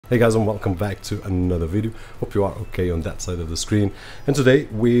Hey guys, and welcome back to another video. Hope you are okay on that side of the screen. And today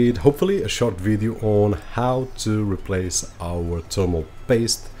with hopefully a short video on how to replace our thermal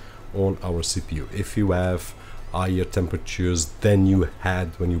paste on our CPU if you have higher temperatures than you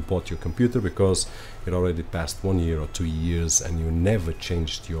had when you bought your computer, because it already passed 1 year or 2 years and you never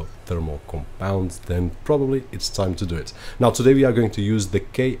changed your thermal compounds. Then probably it's time to do it. Now today we are going to use the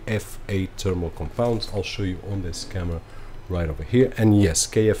KFA thermal compounds. I'll show you on this camera right over here. And yes,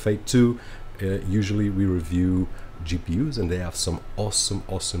 KFA2, usually we review GPUs and they have some awesome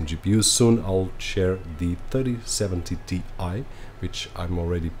GPUs. Soon I'll share the 3070 Ti, which I'm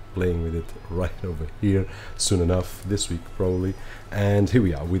already playing with it right over here, soon enough, this week probably. And here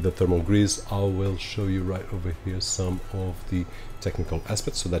we are with the thermal grease. I will show you right over here some of the technical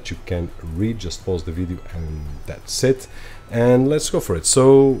aspects so that you can read. Just pause the video and that's it, and let's go for it.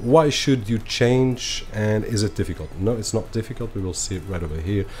 So why should you change, and is it difficult? No, it's not difficult. We will see it right over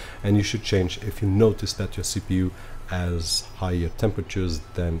here. And you should change if you notice that your CPU has higher temperatures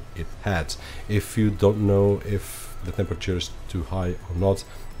than it had. If you don't know if the temperature is too high or not,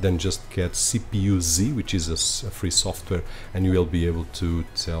 then just get CPU-Z, which is a free software, and you will be able to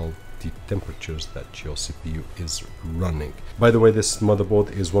tell the temperatures that your CPU is running. By the way, this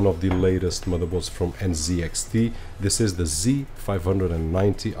motherboard is one of the latest motherboards from NZXT. This is the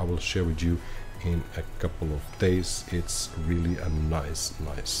Z590. I will share with you in a couple of days. It's really a nice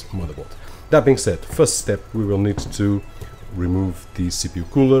motherboard. That being said, first step, we will need to remove the CPU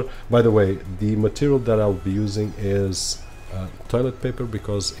cooler. By the way, the material that I'll be using is toilet paper,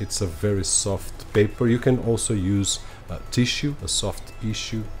 because it's a very soft paper. You can also use tissue, a soft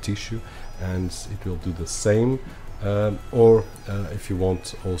tissue, and it will do the same, or if you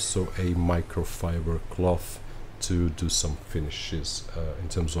want, also a microfiber cloth to do some finishes in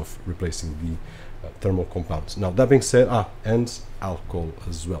terms of replacing the thermal compounds. Now that being said, and alcohol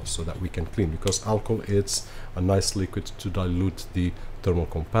as well, so that we can clean, because alcohol is a nice liquid to dilute the thermal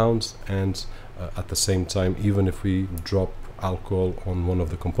compounds, and at the same time, even if we drop alcohol on one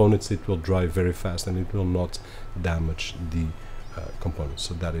of the components, it will dry very fast and it will not damage the components.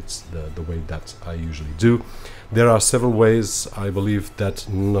 So that it's the way that I usually do. There are several ways. I believe that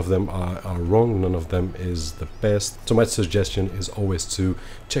none of them are wrong, none of them is the best. So my suggestion is always to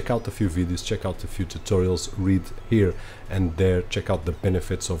check out a few videos, check out a few tutorials, read here and there, check out the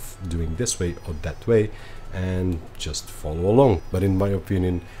benefits of doing this way or that way, and just follow along. But in my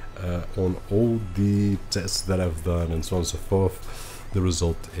opinion, on all the tests that I've done and so on and so forth, the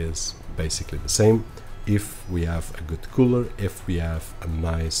result is basically the same. If we have a good cooler, if we have a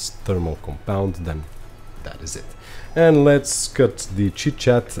nice thermal compound, then that is it. And let's cut the chit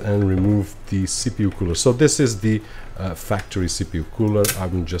chat and remove the CPU cooler. So this is the factory CPU cooler.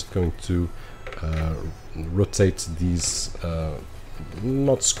 I'm just going to rotate these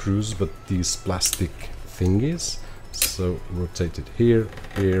not screws, but these plastic thingies. So rotate it here,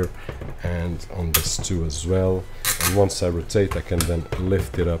 and on this too as well. And once I rotate, I can then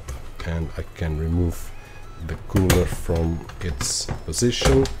lift it up and I can remove the cooler from its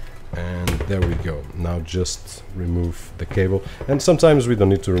position. And there we go. Now just remove the cable. And sometimes we don't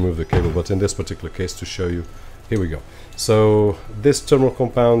need to remove the cable, but in this particular case, to show you, here we go. So this thermal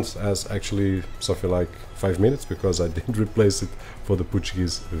compound has actually something like 5 minutes, because I did replace it for the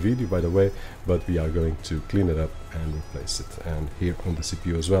Portuguese video, by the way, but we are going to clean it up and replace it, and here on the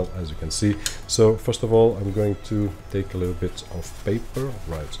CPU as well, as you can see. So first of all, I'm going to take a little bit of paper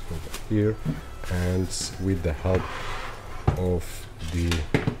right over here, and with the help of the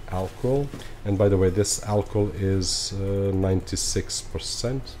alcohol, and by the way, this alcohol is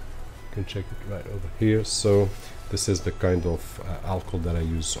 96%. You can check it right over here. So this is the kind of alcohol that I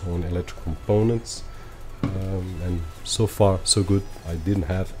use on electrical components, and so far so good. I didn't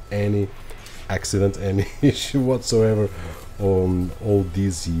have any accident, any issue whatsoever on all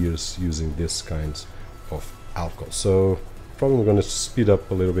these years using this kind of alcohol. So probably going to speed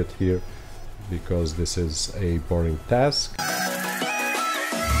up a little bit here, because this is a boring task.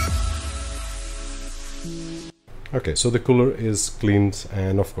 Okay, so the cooler is cleaned,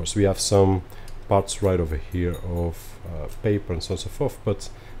 and of course we have some parts right over here of paper and so on and so forth, but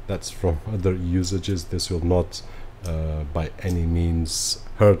that's from other usages. This will not by any means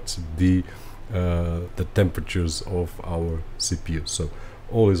hurt the temperatures of our CPU. So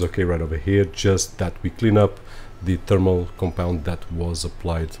all is okay right over here, just that we clean up the thermal compound that was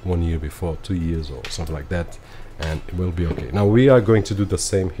applied 1 year before, 2 years or something like that, and it will be okay. Now we are going to do the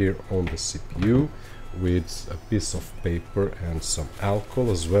same here on the CPU with a piece of paper and some alcohol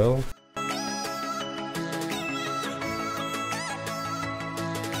as well.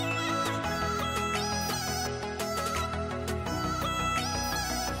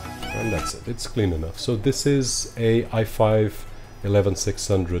 And that's it, it's clean enough. So this is a i5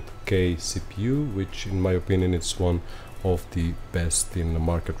 11600K CPU, which in my opinion is one of the best in the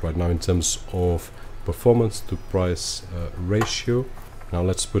market right now in terms of performance to price ratio. Now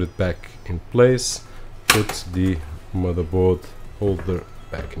let's put it back in place, put the motherboard holder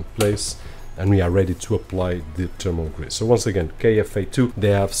back in place, and we are ready to apply the thermal grid. So once again, KFA2,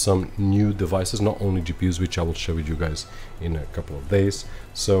 they have some new devices, not only GPUs, which I will show you guys in a couple of days.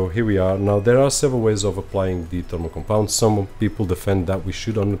 So here we are. Now there are several ways of applying the thermal compound. Some people defend that we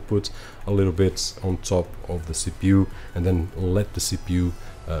should only put a little bit on top of the CPU and then let the CPU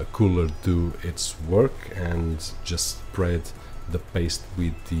cooler do its work and just spread the paste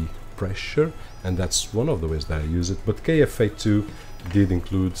with the pressure, and that's one of the ways that I use it. But KFA2 did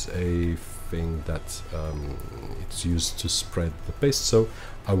include a thing that it's used to spread the paste, so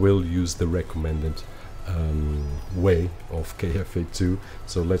I will use the recommended way of KFA2.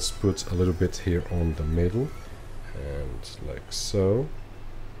 So let's put a little bit here on the middle and like so,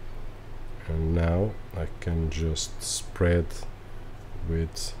 and now I can just spread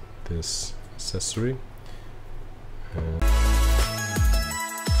with this accessory.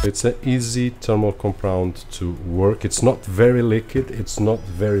 It's an easy thermal compound to work. It's not very liquid, it's not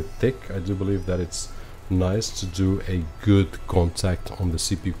very thick. I do believe that it's nice to do a good contact on the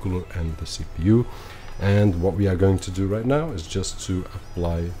CPU cooler and the CPU. And what we are going to do right now is just to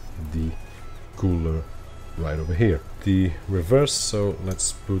apply the cooler right over here. The reverse, so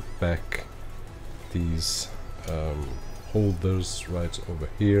let's put back these holders right over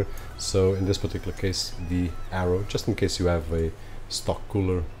here. So in this particular case, the arrow, just in case you have a stock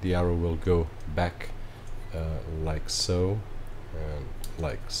cooler, the arrow will go back like so and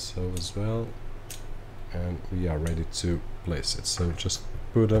like so as well, and we are ready to place it. So just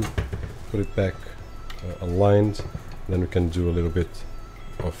put it back aligned, then we can do a little bit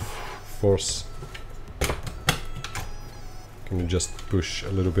of force. Can you just push a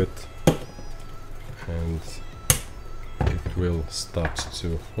little bit and it will start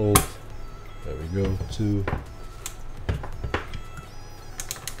to hold. There we go. Two.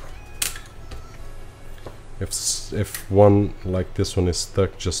 If one like this one is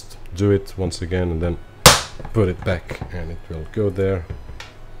stuck, just do it once again and then put it back and it will go there,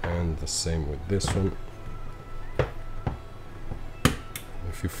 and the same with this one.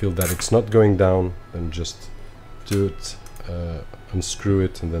 If you feel that it's not going down, then just do it, unscrew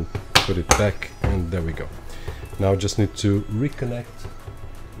it and then put it back, and there we go. Now just need to reconnect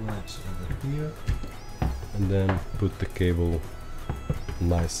right over here and then put the cable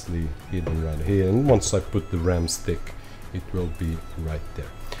nicely hidden right here, and once I put the RAM stick it will be right there.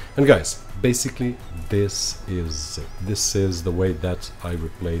 And guys, basically this is it. This is the way that I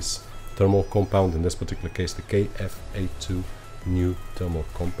replace thermal compound, in this particular case the KFA2 new thermal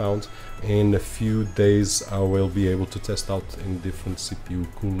compound. In a few days I will be able to test out in different CPU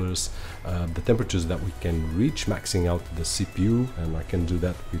coolers the temperatures that we can reach, maxing out the CPU, and I can do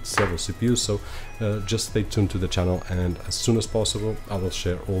that with several CPUs. So just stay tuned to the channel, and as soon as possible I will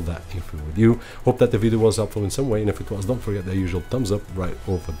share all that info with you. Hope that the video was helpful in some way, and if it was, don't forget the usual thumbs up right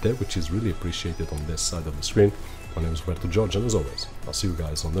over there, which is really appreciated on this side of the screen. My name is Roberto, and as always I'll see you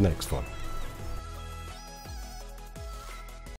guys on the next one.